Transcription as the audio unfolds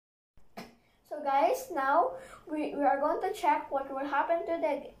So guys, now we are going to check what will happen to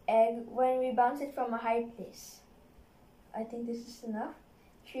the egg when we bounce it from a high place. I think this is enough.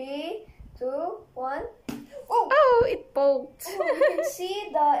 3, 2, 1. Oh, it poked. Oh, you can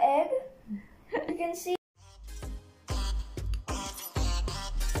see the egg. You can see.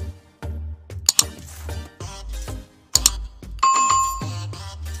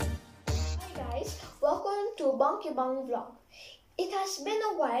 Hi guys, welcome to Bongke vlog. It has been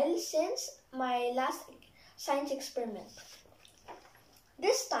a while since my last science experiment.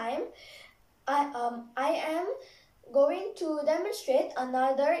 This time, I am going to demonstrate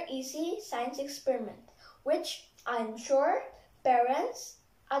another easy science experiment, which I'm sure parents,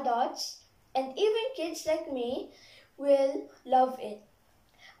 adults, and even kids like me will love it.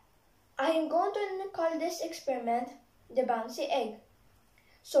 I am going to call this experiment the bouncy egg.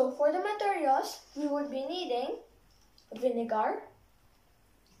 So for the materials, we would be needing vinegar,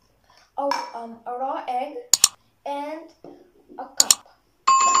 a raw egg, and a cup.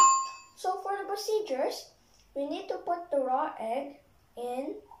 So for the procedures, we need to put the raw egg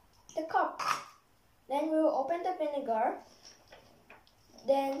in the cup. Then we will open the vinegar,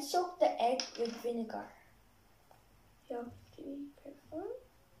 then soak the egg with vinegar. You have to be careful.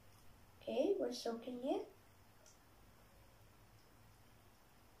 Okay, we're soaking it.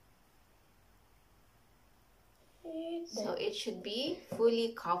 So it should be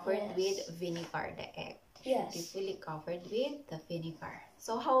fully covered with vinegar, the egg. Yes. Should be fully covered with the vinegar.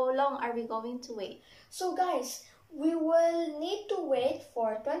 So how long are we going to wait? So guys, we will need to wait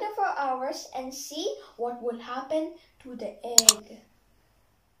for 24 hours and see what will happen to the egg.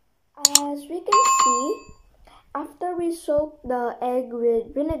 As we can see, after we soak the egg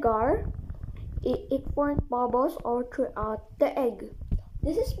with vinegar, it formed bubbles all throughout the egg.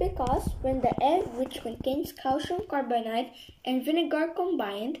 This is because when the egg, which contains calcium carbonate and vinegar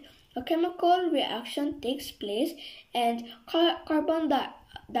combined, a chemical reaction takes place and carbon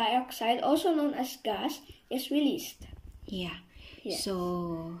dioxide, also known as gas, is released. Yeah.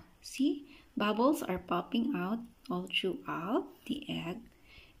 So, see, bubbles are popping out all throughout the egg.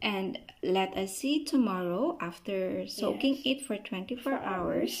 And let us see tomorrow, after soaking it for 24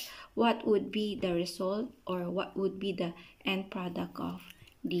 hours, what would be the result or what would be the end product of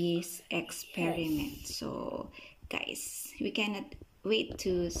this experiment. So, guys, we cannot wait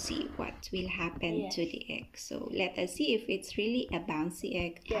to see what will happen to the egg. So, let us see if it's really a bouncy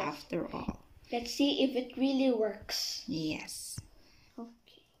egg after all. Let's see if it really works. Yes.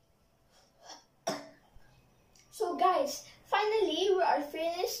 Okay. So guys, finally we are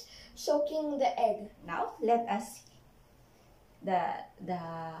finished soaking the egg. Now let us see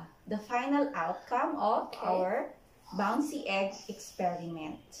the final outcome of our bouncy egg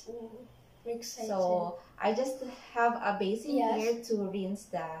experiment. We're excited. So I just have a basin here to rinse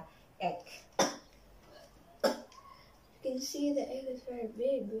the egg. You can see the egg is very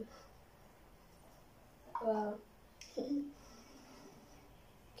big. Wow.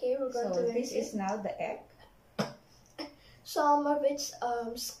 Okay, we're going to this is now the egg. Some of its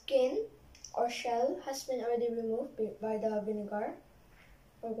skin or shell has been already removed by the vinegar.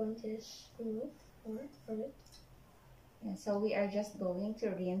 We're going to remove more from it. And so we are just going to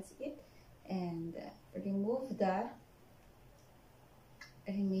rinse it and remove the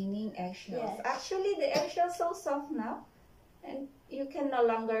remaining eggshells. Yes. Actually, the eggshells are so soft now, and you can no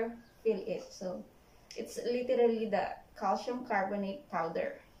longer feel it. So it's literally the calcium carbonate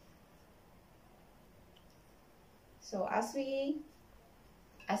powder. So as we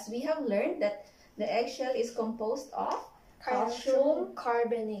have learned that the eggshell is composed of calcium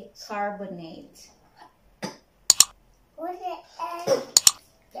carbonate.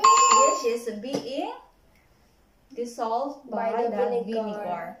 Which is being dissolved by the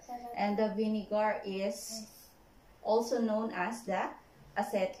vinegar. And the vinegar is also known as the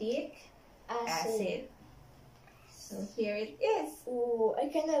acetic acid. So here it is. Oh, I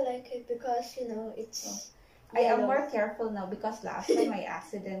kind of like it because, you know, it's I am more careful now because last time I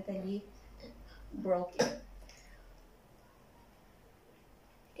accidentally broke it.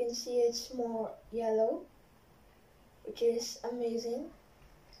 You can see it's more yellow, which is amazing.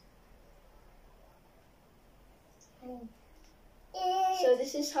 So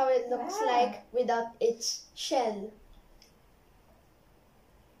this is how it looks like without its shell.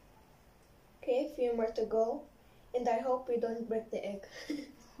 Okay, a few more to go. And I hope we don't break the egg.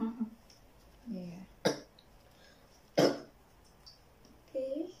 Yeah.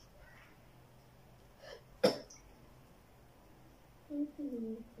 Okay.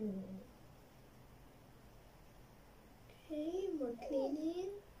 Okay, more cleaning.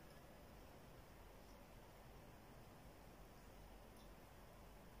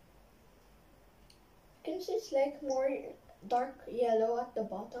 you see it's like more dark yellow at the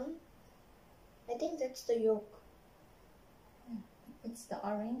bottom? I think that's the yolk. It's the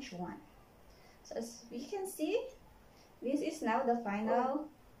orange one. So as we can see, this is now the final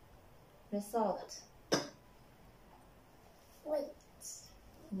result.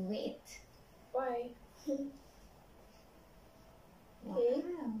 Wait. Why? Wow. Okay.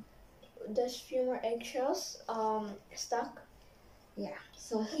 There's few more eggshells stuck. Yeah.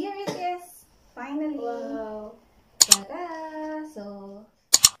 So here it is. Finally. Wow. Ta-da!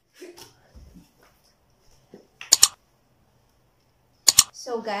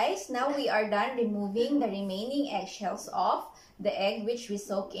 So guys, now we are done removing the remaining eggshells of the egg which we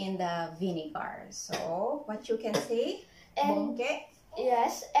soak in the vinegar. So what you can say, Bongke?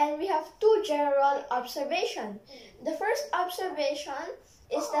 Yes, and we have two general observations. The first observation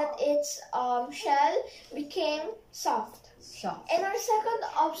is that its shell became soft. And our second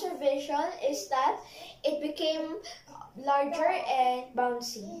observation is that it became larger and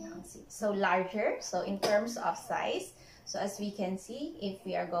bouncy. So larger, so in terms of size. So as we can see, if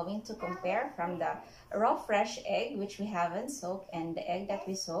we are going to compare from the raw fresh egg which we haven't soaked and the egg that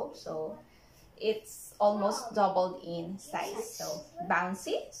we soaked, so it's almost doubled in size. So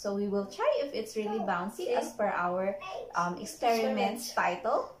bouncy. So we will try if it's really bouncy as per our experiment's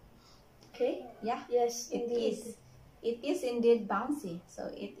title. Okay. Yeah. Yes, it indeed. is. It is indeed bouncy. So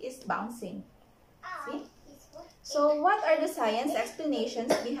it is bouncing. See? So what are the science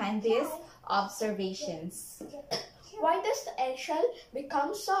explanations behind these observations? Why does the eggshell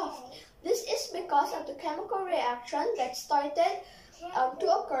become soft? This is because of the chemical reaction that started to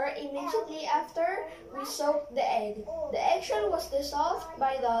occur immediately after we soaked the egg. The eggshell was dissolved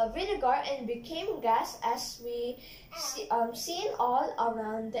by the vinegar and became gas, as we seen all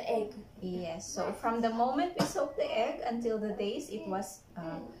around the egg. Yes, so from the moment we soaked the egg until the days it was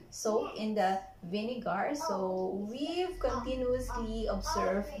soaked in the vinegar, so we've continuously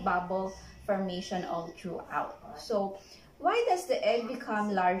observed bubble formation all throughout. So why does the egg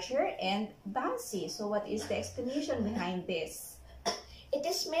become larger and bouncy? So what is the explanation behind this? It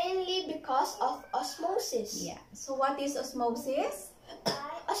is mainly because of osmosis. Yeah. So what is osmosis?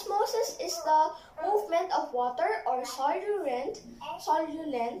 Osmosis is the movement of water or solvent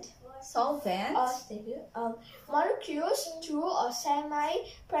molecules through a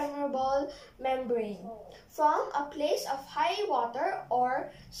semi-permeable membrane from a place of high water or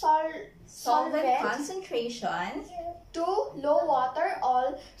solvent concentration to low water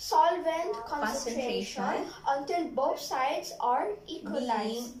or solvent concentration until both sides are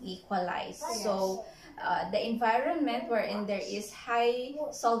equalized. Yes. So the environment wherein there is high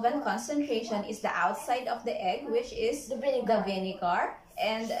solvent concentration is the outside of the egg, which is the vinegar,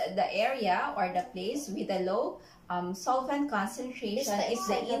 and the area or the place with the low solvent concentration is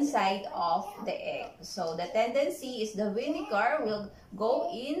the inside of the egg. So the tendency is the vinegar will go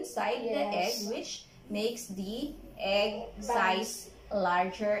inside the egg, which makes the egg size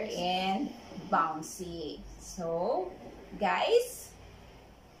larger and bouncy. So guys,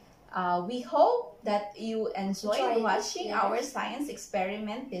 we hope that you enjoyed watching our science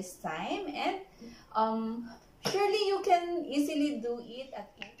experiment this time, and surely you can easily do it at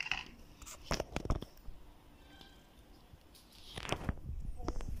home.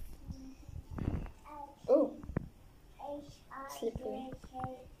 Oh, slippery.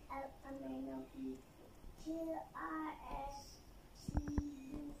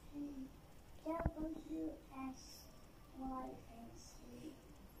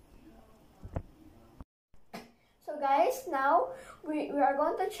 So guys, now we are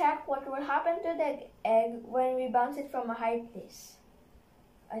going to check what will happen to the egg when we bounce it from a high place.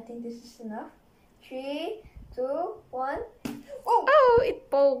 I think this is enough. 3, 2, 1. Oh, it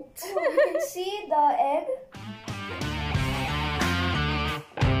poked. Oh, you can see the egg